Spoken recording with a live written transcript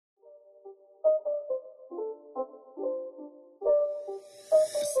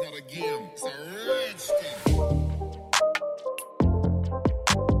Welcome,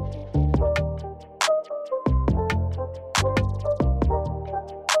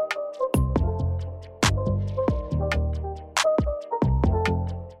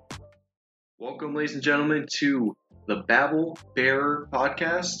 ladies and gentlemen, to the Bauble-Bearer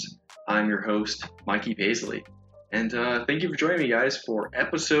podcast. I'm your host, Mikey Paisley, and thank you for joining me, guys, for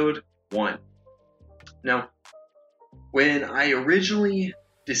episode 1. Now, when I originally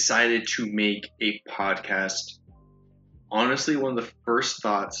decided to make a podcast, honestly, one of the first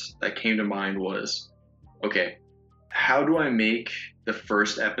thoughts that came to mind was, okay, how do I make the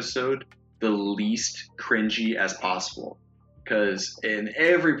first episode the least cringy as possible? Because in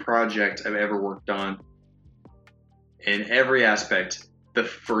every project I've ever worked on, in every aspect, the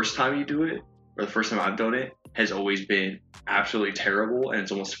first time you do it, or the first time I've done it, has always been absolutely terrible, and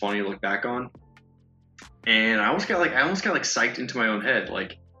it's almost funny to look back on. And I almost got psyched into my own head,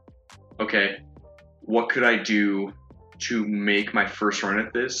 like, okay, what could I do to make my first run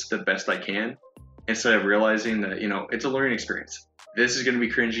at this the best I can? Instead of realizing that, it's a learning experience. This is going to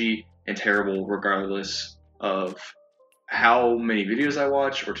be cringy and terrible regardless of how many videos I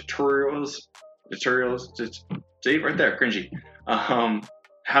watch or tutorials, just see right there, cringy.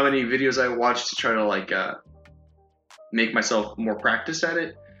 How many videos I watch to try to make myself more practiced at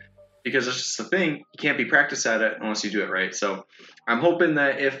it, because it's just the thing, you can't be practiced at it unless you do it right. So I'm hoping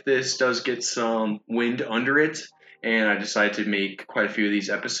that if this does get some wind under it and I decide to make quite a few of these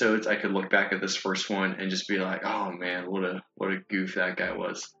episodes, I could look back at this first one and just be like, oh man, what a goof that guy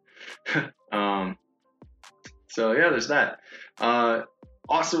was. So yeah, there's that.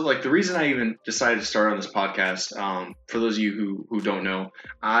 Also, the reason I even decided to start on this podcast, for those of you who don't know,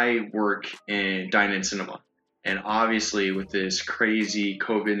 I work in dine-in cinema. And obviously with this crazy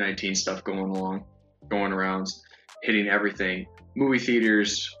COVID-19 stuff going around, hitting everything, movie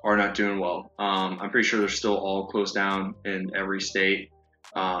theaters are not doing well. I'm pretty sure they're still all closed down in every state.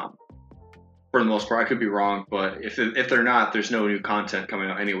 For the most part, I could be wrong, but if they're not, there's no new content coming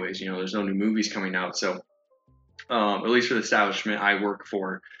out anyways. There's no new movies coming out. So at least for the establishment I work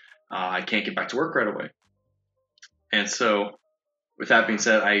for, I can't get back to work right away. And so with that being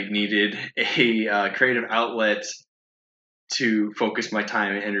said, I needed a creative outlet to focus my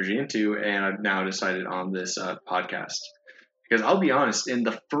time and energy into, and I've now decided on this podcast. Because I'll be honest, in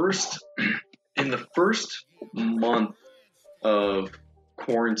the first month of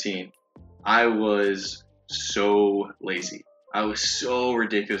quarantine, I was so lazy. I was so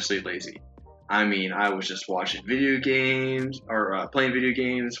ridiculously lazy. I mean, I was just watching video games or playing video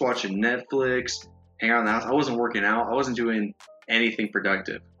games, watching Netflix, hanging out in the house. I wasn't working out. I wasn't doing anything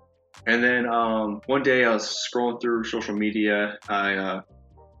productive. And then one day I was scrolling through social media. I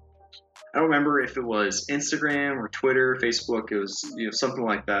don't remember if it was Instagram or Twitter, Facebook. It was something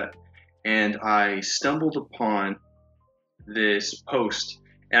like that. And I stumbled upon this post.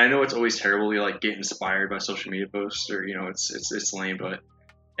 And I know it's always terrible to get inspired by social media posts, or it's lame, but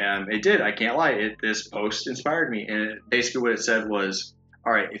it did. I can't lie. This post inspired me, and basically what it said was,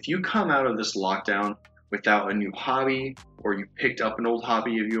 all right, if you come out of this lockdown without a new hobby, or you picked up an old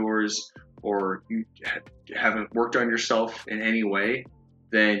hobby of yours, or you haven't worked on yourself in any way,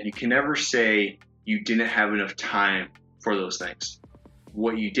 then you can never say you didn't have enough time for those things.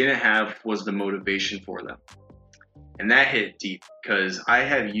 What you didn't have was the motivation for them. And that hit deep, because I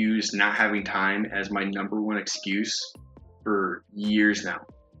have used not having time as my number one excuse for years now.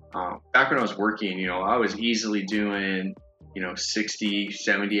 Back when I was working, I was easily doing, 60,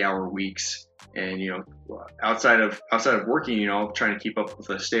 70 hour weeks. And, outside of working, trying to keep up with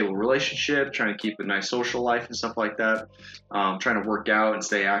a stable relationship, trying to keep a nice social life and stuff like that, trying to work out and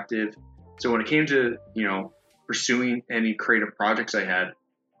stay active. So when it came to, pursuing any creative projects I had,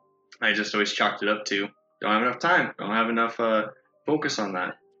 I just always chalked it up to, don't have enough time, don't have enough focus on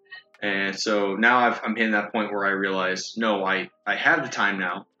that. And so now I'm hitting that point where I realize, no, I have the time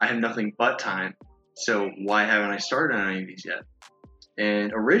now. I have nothing but time. So why haven't I started on any of these yet?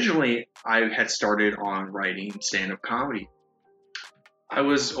 And originally, I had started on writing stand-up comedy. I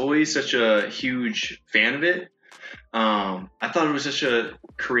was always such a huge fan of it. I thought it was such a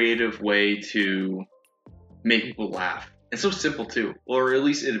creative way to make people laugh. It's so simple too, or at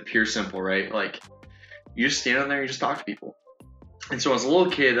least it appears simple, right? You just stand on there and you just talk to people. And so as a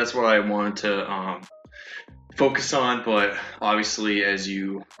little kid, that's what I wanted to focus on. But obviously, as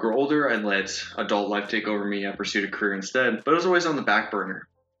you grow older, I let adult life take over me. I pursued a career instead, but it was always on the back burner.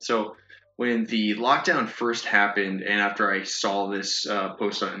 So when the lockdown first happened, and after I saw this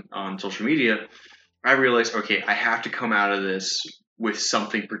post on social media, I realized, okay, I have to come out of this with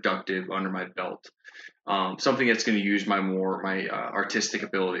something productive under my belt, something that's going to use my artistic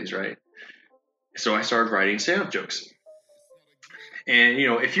abilities, right? So I started writing stand-up jokes. And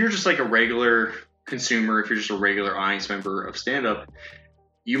if you're just like a regular consumer, if you're just a regular audience member of stand-up,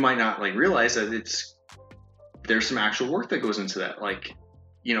 you might not like realize that there's some actual work that goes into that. Like,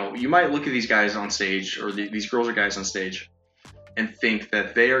 you might look at these guys on stage, or these girls or guys on stage, and think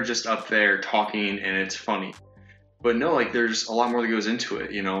that they are just up there talking and it's funny. But no, like there's a lot more that goes into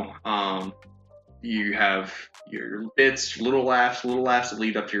it, you have your bits, little laughs that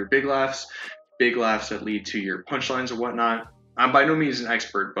lead up to your big laughs that lead to your punchlines or whatnot. I'm by no means an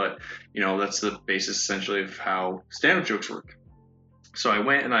expert, but that's the basis essentially of how stand-up jokes work. So I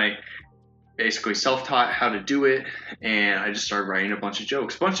went and I basically self-taught how to do it, and I just started writing a bunch of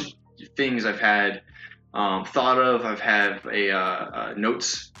jokes, a bunch of things I've had thought of. I've had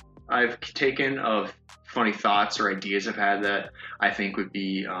notes I've taken of funny thoughts or ideas I've had that I think would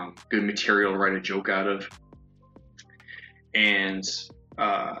be good material to write a joke out of. And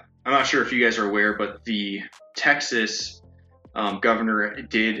I'm not sure if you guys are aware, but the Texas governor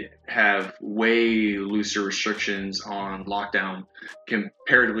did have way looser restrictions on lockdown,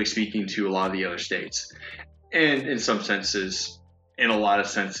 comparatively speaking to a lot of the other states. And in a lot of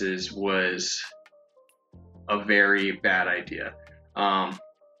senses, was a very bad idea.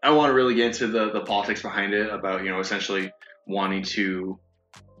 I don't want to really get into the politics behind it, about essentially wanting to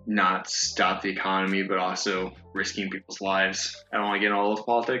not stop the economy, but also risking people's lives. I don't want to get into all those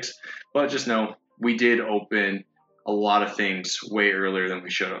politics, but just know we did open a lot of things way earlier than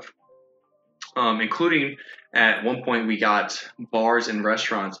we should have. Including at one point we got bars and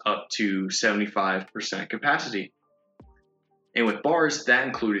restaurants up to 75% capacity. And with bars, that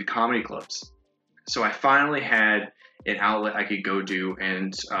included comedy clubs. So I finally had an outlet I could go do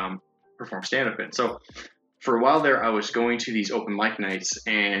and perform stand-up in. So for a while there, I was going to these open mic nights,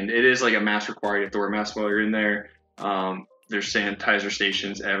 and it is like a mask required. You have to wear a mask while you're in there. There's sanitizer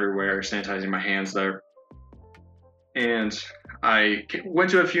stations everywhere, sanitizing my hands there. And I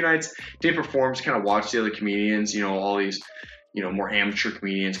went to a few nights, didn't perform, just kind of watched the other comedians, all these, more amateur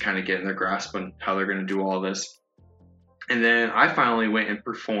comedians kind of getting their grasp on how they're going to do all this. And then I finally went and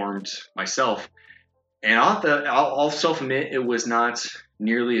performed myself. And I'll self-admit it was not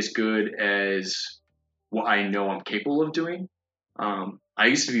nearly as good as what I know I'm capable of doing. I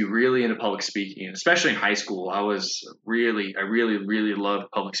used to be really into public speaking, especially in high school. I really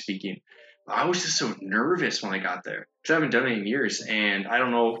loved public speaking. I was just so nervous when I got there because I haven't done it in years, and I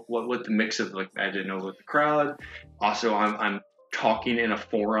don't know what the mix of, like, I didn't know what the crowd. Also, I'm talking in a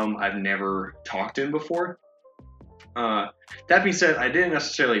forum I've never talked in before. That being said, I didn't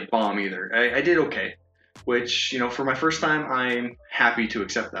necessarily bomb either. I did okay, which, for my first time, I'm happy to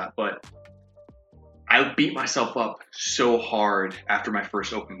accept that. But I beat myself up so hard after my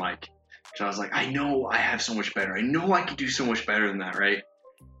first open mic because I was like, I know I have so much better. I know I could do so much better than that, right?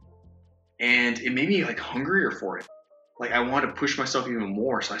 And it made me like hungrier for it. Like I wanted to push myself even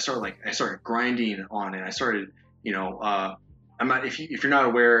more. So I started grinding on it. I started, I'm not, if you're not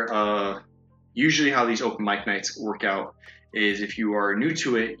aware, usually how these open mic nights work out is if you are new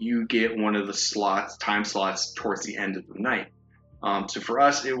to it, you get one of the time slots towards the end of the night. So for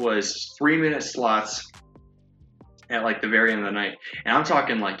us, it was 3-minute slots at like the very end of the night. And I'm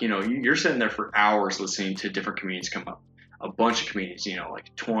talking like, you're sitting there for hours listening to different comedians come up. A bunch of comedians,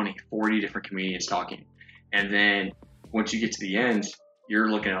 like 20, 40 different comedians talking. And then once you get to the end, you're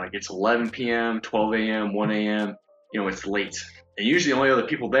looking at like it's 11 p.m., 12 a.m., 1 a.m., it's late. And usually the only other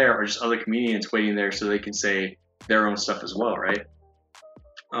people there are just other comedians waiting there so they can say their own stuff as well, right?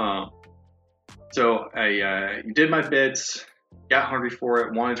 So I did my bits, got hungry for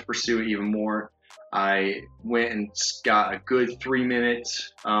it, wanted to pursue it even more. I went and got a good 3-minute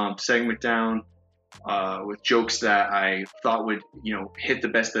segment down. With jokes that I thought would, hit the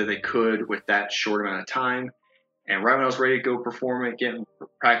best that they could with that short amount of time. And right when I was ready to go perform it,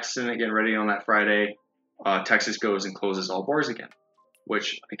 practicing it, getting ready on that Friday, Texas goes and closes all bars again.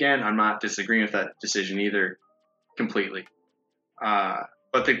 Which, again, I'm not disagreeing with that decision either, completely.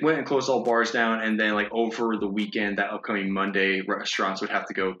 But they went and closed all bars down, and then like over the weekend, that upcoming Monday, restaurants would have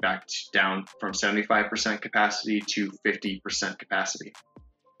to go back down from 75% capacity to 50% capacity.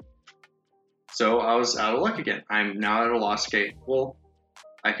 So I was out of luck again. I'm now at a loss. Okay, well,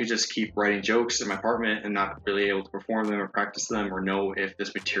 I could just keep writing jokes in my apartment and not really able to perform them or practice them or know if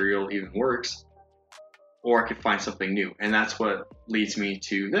this material even works. Or I could find something new. And that's what leads me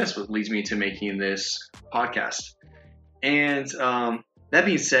to this, what leads me to making this podcast. And that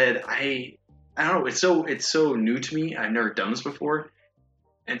being said, I don't know, it's so new to me. I've never done this before.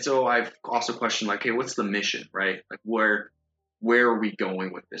 And so I've also questioned, like, hey, what's the mission, right? Like, where are we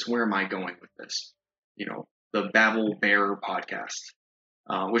going with this? Where am I going with this? The Bauble-Bearer podcast.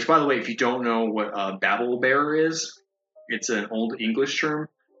 Which, by the way, if you don't know what a Bauble-Bearer is, it's an old English term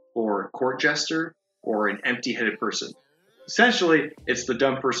for court jester or an empty-headed person. Essentially, it's the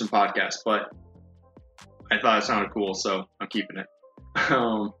dumb person podcast, but I thought it sounded cool, so I'm keeping it.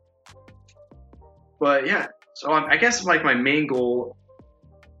 But yeah, so I guess like my main goal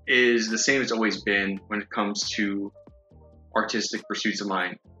is the same it's always been when it comes to artistic pursuits of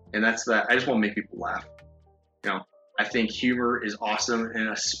mine, and that's that I just want to make people laugh. I think humor is awesome, and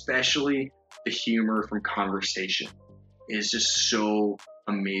especially the humor from conversation is just so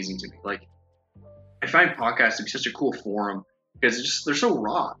amazing to me. Like, I find podcasts to be such a cool forum because they're so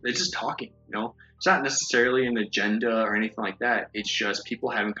raw. It's just talking, It's not necessarily an agenda or anything like that. It's just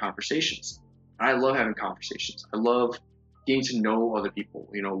people having conversations. And I love having conversations. I love getting to know other people,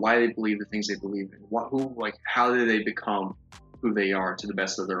 why they believe the things they believe in, how did they become who they are to the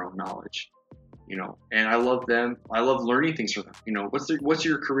best of their own knowledge. And I love them. I love learning things from them. What's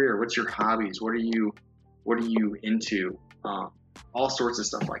your career? What's your hobbies? What are you into? All sorts of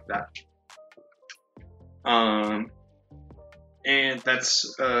stuff like that. And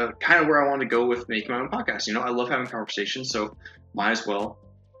that's kind of where I want to go with making my own podcast. I love having conversations, so might as well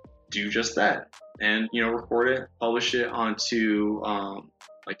do just that. And record it, publish it onto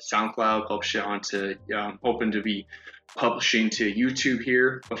like SoundCloud, publish it onto hoping to be publishing to YouTube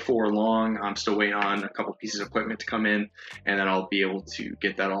here before long. I'm still waiting on a couple pieces of equipment to come in, and then I'll be able to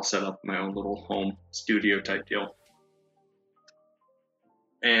get that all set up in my own little home studio type deal.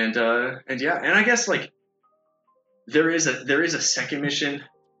 And yeah, and I guess like there is a second mission.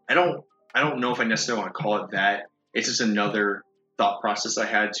 I don't know if I necessarily want to call it that. It's just another thought process I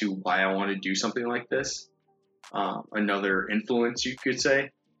had to why I want to do something like this. Another influence, you could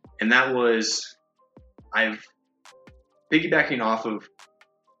say, and that was I've piggybacking off of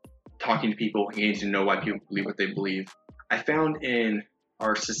talking to people and getting to know why people believe what they believe. I found in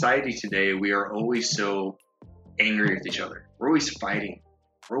our society today, we are always so angry with each other. We're always fighting.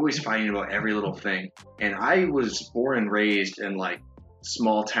 We're always fighting about every little thing. And I was born and raised in like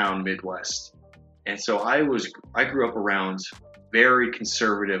small town Midwest. And so I grew up around very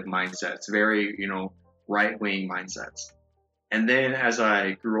conservative mindsets, very, right-wing mindsets. And then as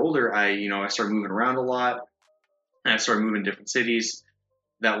I grew older, I started moving around a lot. And I started moving to different cities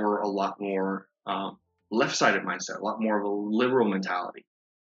that were a lot more left-sided mindset, a lot more of a liberal mentality.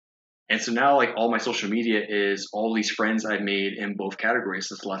 And so now, like, all my social media is all these friends I've made in both categories,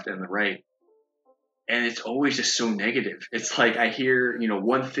 the left and the right. And it's always just so negative. It's like I hear,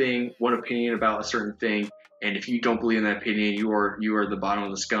 one opinion about a certain thing, and if you don't believe in that opinion, you are the bottom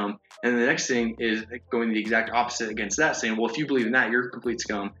of the scum. And the next thing is going the exact opposite against that, saying, well, if you believe in that, you're a complete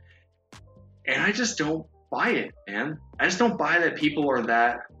scum. And I just don't buy it, man. I just don't buy that people are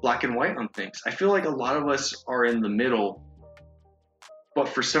that black and white on things. I feel like a lot of us are in the middle, but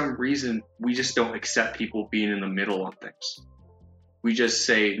for some reason, we just don't accept people being in the middle on things. We just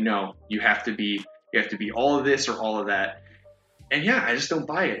say, no, you have to be all of this or all of that. And yeah, I just don't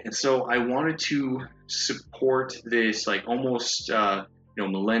buy it. And so I wanted to support this like almost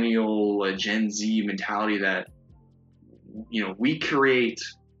millennial Gen Z mentality that we create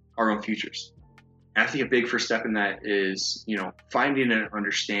our own futures. And I think a big first step in that is finding an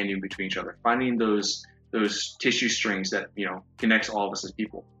understanding between each other, finding those tissue strings that connects all of us as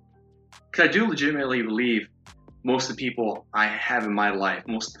people. Because I do legitimately believe most of the people I have in my life,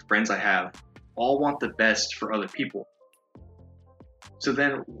 most of the friends I have, all want the best for other people. So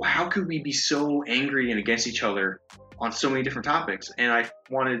then how could we be so angry and against each other on so many different topics? And I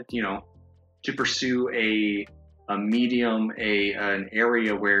wanted, to pursue a medium, an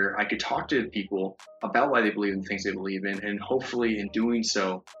area where I could talk to people about why they believe in the things they believe in. And hopefully in doing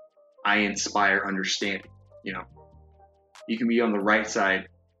so, I inspire understanding. You can be on the right side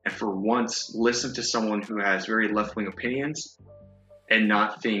and for once listen to someone who has very left-wing opinions and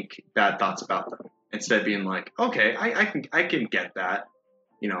not think bad thoughts about them. Instead of being like, okay, I can get that.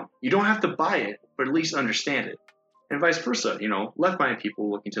 You don't have to buy it, but at least understand it. And vice versa, left-minded people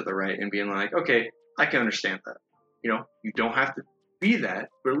looking to the right and being like, okay, I can understand that. You don't have to be that,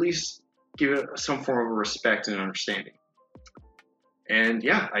 but at least give it some form of respect and understanding. And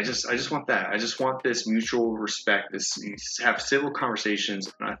yeah, I just want that. I just want this mutual respect, have civil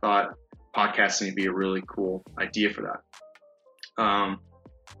conversations. And I thought podcasting would be a really cool idea for that.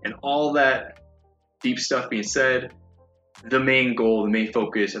 And all that deep stuff being said, the main goal, the main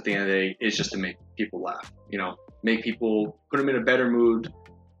focus at the end of the day is just to make people laugh, make people, put them in a better mood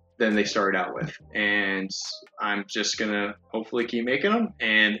than they started out with. And I'm just going to hopefully keep making them.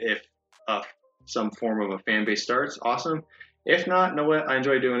 And if some form of a fan base starts, awesome. If not, know what? I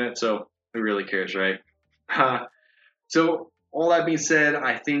enjoy doing it, so who really cares, right? So all that being said,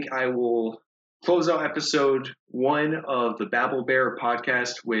 I think I will close out episode 1 of the Bauble-Bearer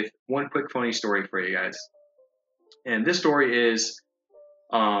podcast with one quick funny story for you guys. And this story is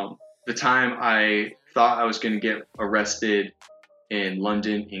the time I thought I was going to get arrested in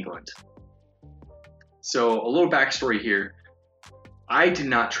London, England. So a little backstory here. I did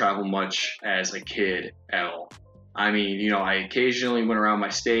not travel much as a kid at all. I mean, I occasionally went around my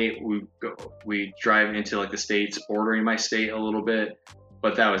state. We drive into like the states bordering my state a little bit,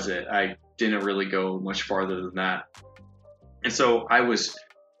 but that was it. I didn't really go much farther than that. And so I was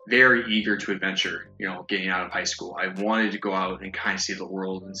very eager to adventure, getting out of high school. I wanted to go out and kind of see the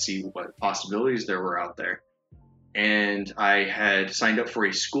world and see what possibilities there were out there. And I had signed up for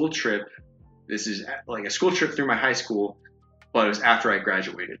a school trip. This is like a school trip through my high school, but it was after I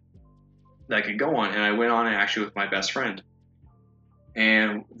graduated that I could go on. And I went on it actually with my best friend.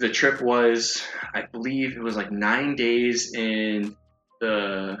 And the trip was, I believe it was like 9 days in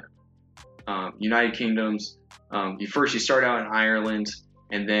the United Kingdoms. You start out in Ireland,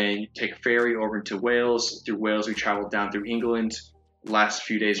 and then you take a ferry over to Wales. Through Wales, we traveled down through England. Last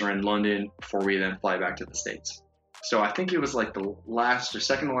few days are in London before we then fly back to the States. So I think it was like the last or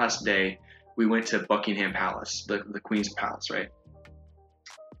second to last day, we went to Buckingham Palace, the Queen's Palace, right?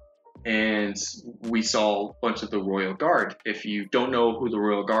 And we saw a bunch of the Royal Guard. If you don't know who the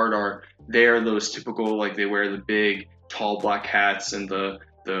Royal Guard are, they're those typical, like they wear the big, tall black hats and the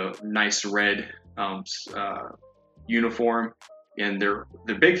nice red uniform. And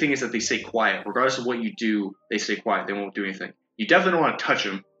the big thing is that they stay quiet. Regardless of what you do, they stay quiet. They won't do anything. You definitely don't want to touch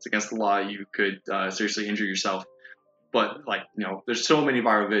them. It's against the law. You could seriously injure yourself. But there's so many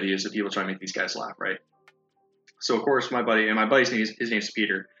viral videos of people trying to make these guys laugh, right? So of course, my buddy's his name's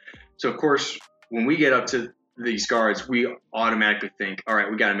Peter. So of course, when we get up to these guards, we automatically think, all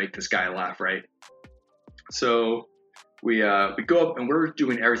right, we got to make this guy laugh, right? So we go up and we're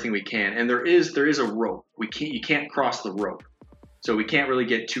doing everything we can, and there is a rope. You can't cross the rope, so we can't really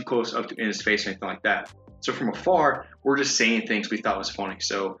get too close up in his face or anything like that. So from afar, we're just saying things we thought was funny.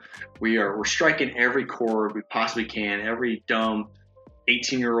 So we're striking every chord we possibly can, every dumb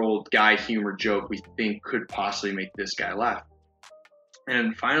 18-year-old guy humor joke we think could possibly make this guy laugh.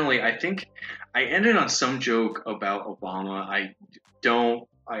 And finally, I think I ended on some joke about Obama. I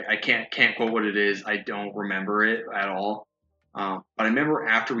can't quote what it is. I don't remember it at all. But I remember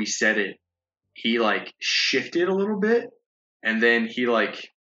after we said it, he like shifted a little bit, and then he like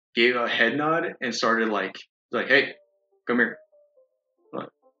gave a head nod and started like, hey, come here. Like,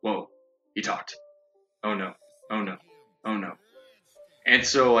 whoa, he talked. Oh no, oh no, oh no. And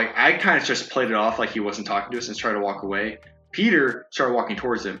so like I kind of just played it off like he wasn't talking to us and tried to walk away. Peter started walking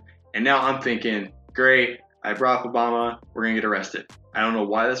towards him, and now I'm thinking, great, I brought up Obama, we're gonna get arrested. I don't know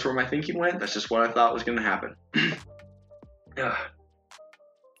why that's where my thinking went. That's just what I thought was gonna happen.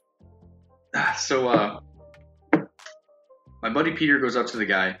 So my buddy Peter goes up to the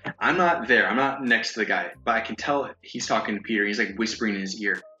guy. I'm not there. I'm not next to the guy, but I can tell he's talking to Peter. He's like whispering in his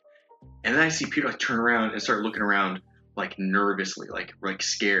ear, and then I see Peter like turn around and start looking around like nervously, like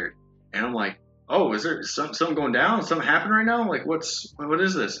scared. And I'm like, oh, is there something going down? Something happened right now? Like, what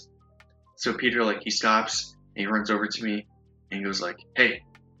is this? So Peter, like, he stops and he runs over to me and he goes like, hey,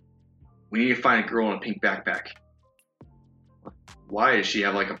 we need to find a girl in a pink backpack. Why? Does she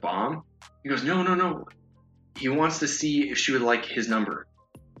have like a bomb? He goes, no. He wants to see if she would like his number.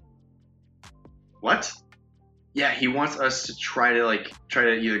 What? Yeah, he wants us to try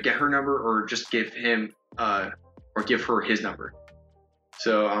to either get her number or just give him or give her his number.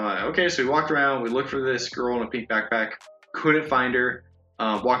 So I'm like, okay, so we walked around, we looked for this girl in a pink backpack, couldn't find her,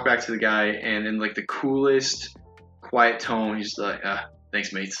 walked back to the guy, and in like the coolest, quiet tone, he's like,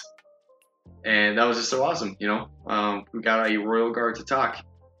 thanks, mates. And that was just so awesome, we got a Royal Guard to talk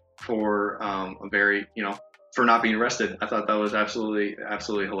for a very, for not being arrested. I thought that was absolutely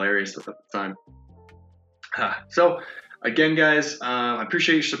hilarious at the time. So again, guys, I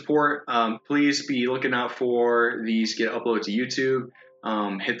appreciate your support. Please be looking out for these get uploaded to YouTube.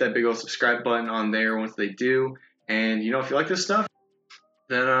 Hit that big old subscribe button on there once they do. And, if you like this stuff,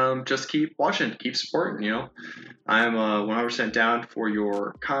 then just keep watching, keep supporting, I'm 100% down for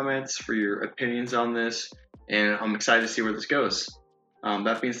your comments, for your opinions on this, and I'm excited to see where this goes.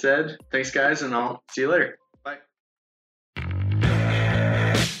 That being said, thanks, guys, and I'll see you later.